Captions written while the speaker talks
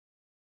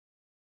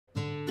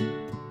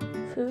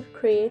Food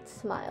Creates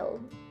Smile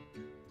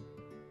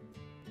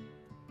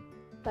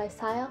by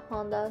Saya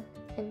Honda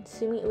and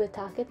Sumi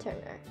Uetake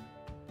Turner.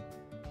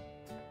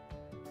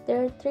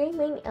 There are three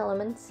main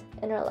elements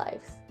in our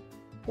lives.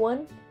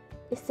 One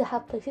is to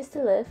have places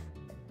to live.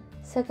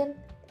 Second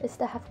is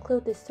to have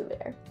clothes to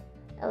wear.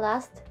 And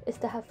last is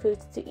to have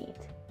foods to eat.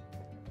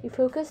 We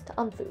focused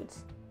on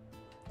foods.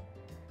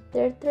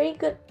 There are three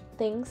good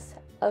things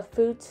of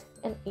foods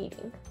and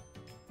eating.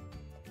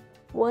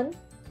 One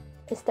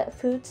is that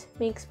foods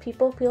makes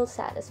people feel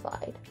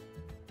satisfied.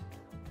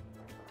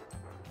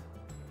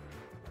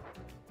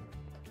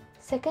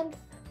 Second,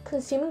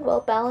 consuming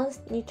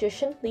well-balanced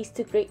nutrition leads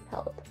to great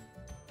health.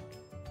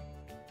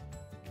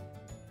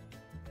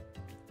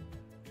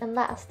 And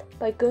last,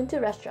 by going to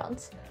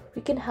restaurants,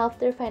 we can help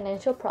their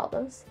financial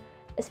problems,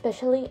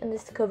 especially in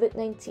this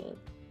COVID-19.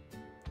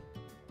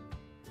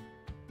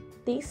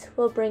 These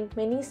will bring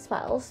many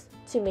smiles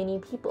to many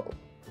people.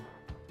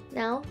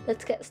 Now,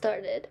 let's get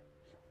started.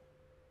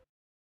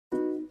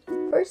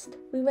 First,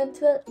 we went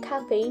to a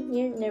cafe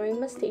near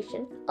Nerima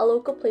Station, a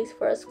local place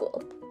for our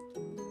school.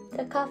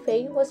 The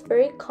cafe was a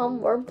very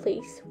calm, warm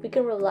place. We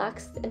can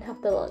relax and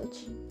have the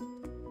lunch.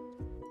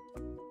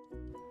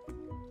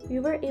 We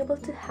were able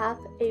to have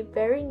a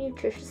very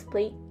nutritious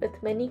plate with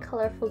many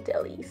colorful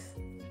delis.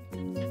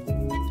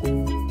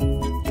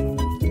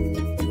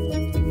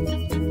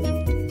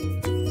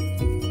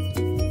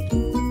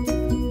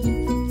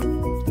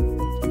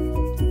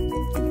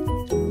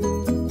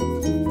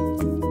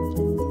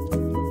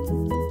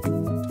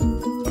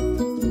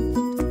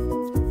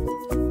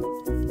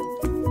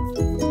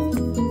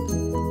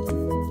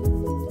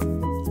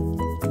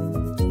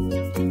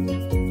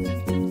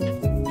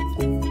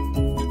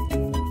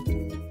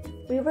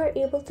 We were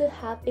able to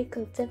have a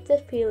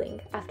contented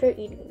feeling after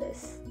eating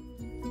this.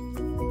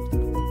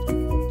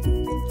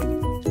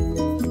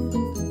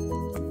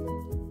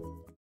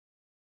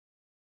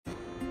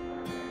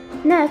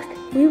 Next,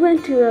 we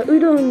went to a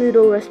udon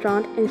noodle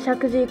restaurant in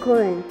Shakuji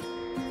Koen,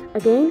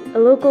 again a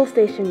local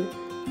station.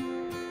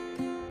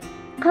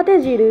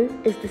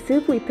 Katejiru is the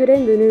soup we put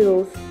in the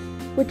noodles,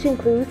 which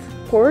includes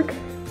pork,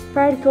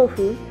 fried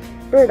tofu,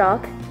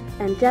 burdock,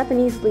 and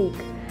Japanese leek.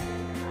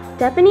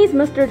 Japanese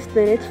mustard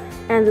spinach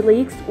and the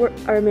leeks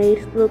are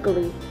made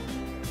locally.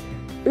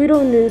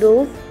 Udon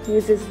noodles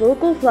uses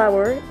local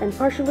flour and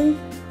partially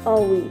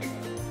all wheat.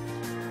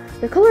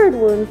 The colored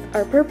ones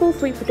are purple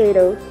sweet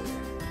potato,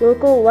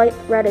 local white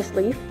radish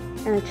leaf,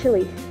 and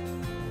chili.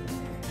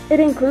 It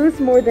includes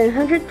more than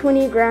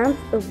 120 grams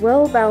of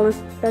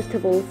well-balanced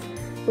vegetables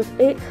with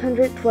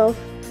 812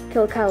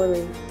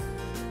 kilocalories.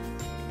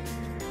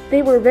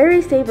 They were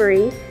very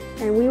savory,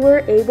 and we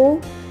were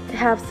able to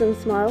have some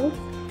smiles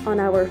on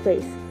our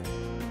face.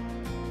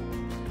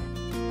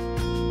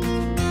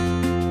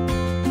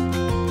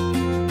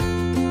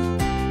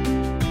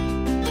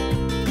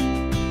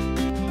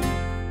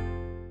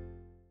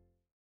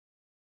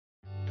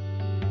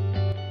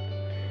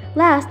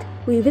 Last,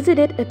 we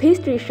visited a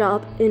pastry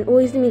shop in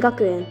Oizumi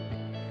Gakuen,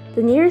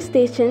 the nearest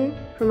station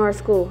from our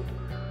school.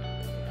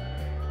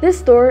 This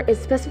store is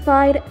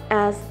specified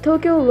as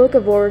Tokyo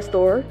Locavore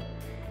Store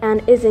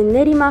and is in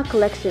Nerima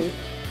collection.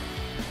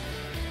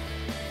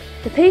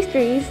 The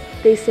pastries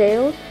they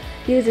sell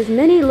uses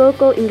many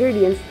local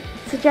ingredients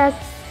such as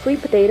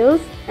sweet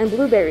potatoes and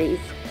blueberries.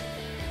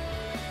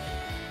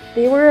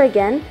 They were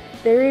again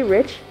very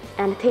rich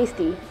and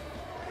tasty.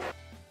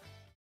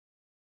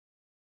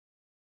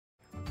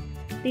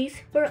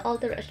 These were all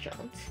the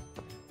restaurants.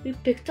 We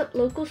picked up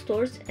local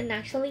stores and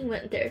actually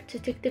went there to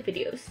take the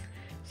videos,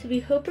 so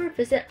we hope our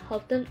visit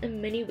helped them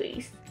in many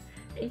ways,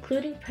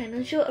 including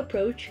financial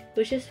approach,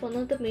 which is one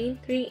of the main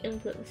three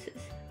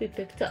influences we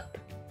picked up.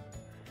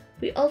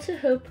 We also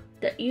hope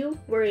that you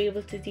were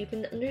able to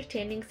deepen the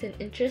understandings and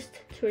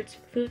interest towards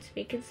foods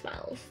making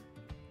smiles.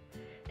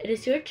 It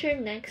is your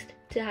turn next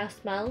to have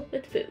smile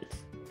with foods.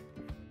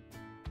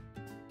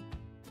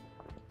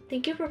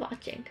 Thank you for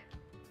watching.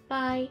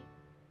 Bye!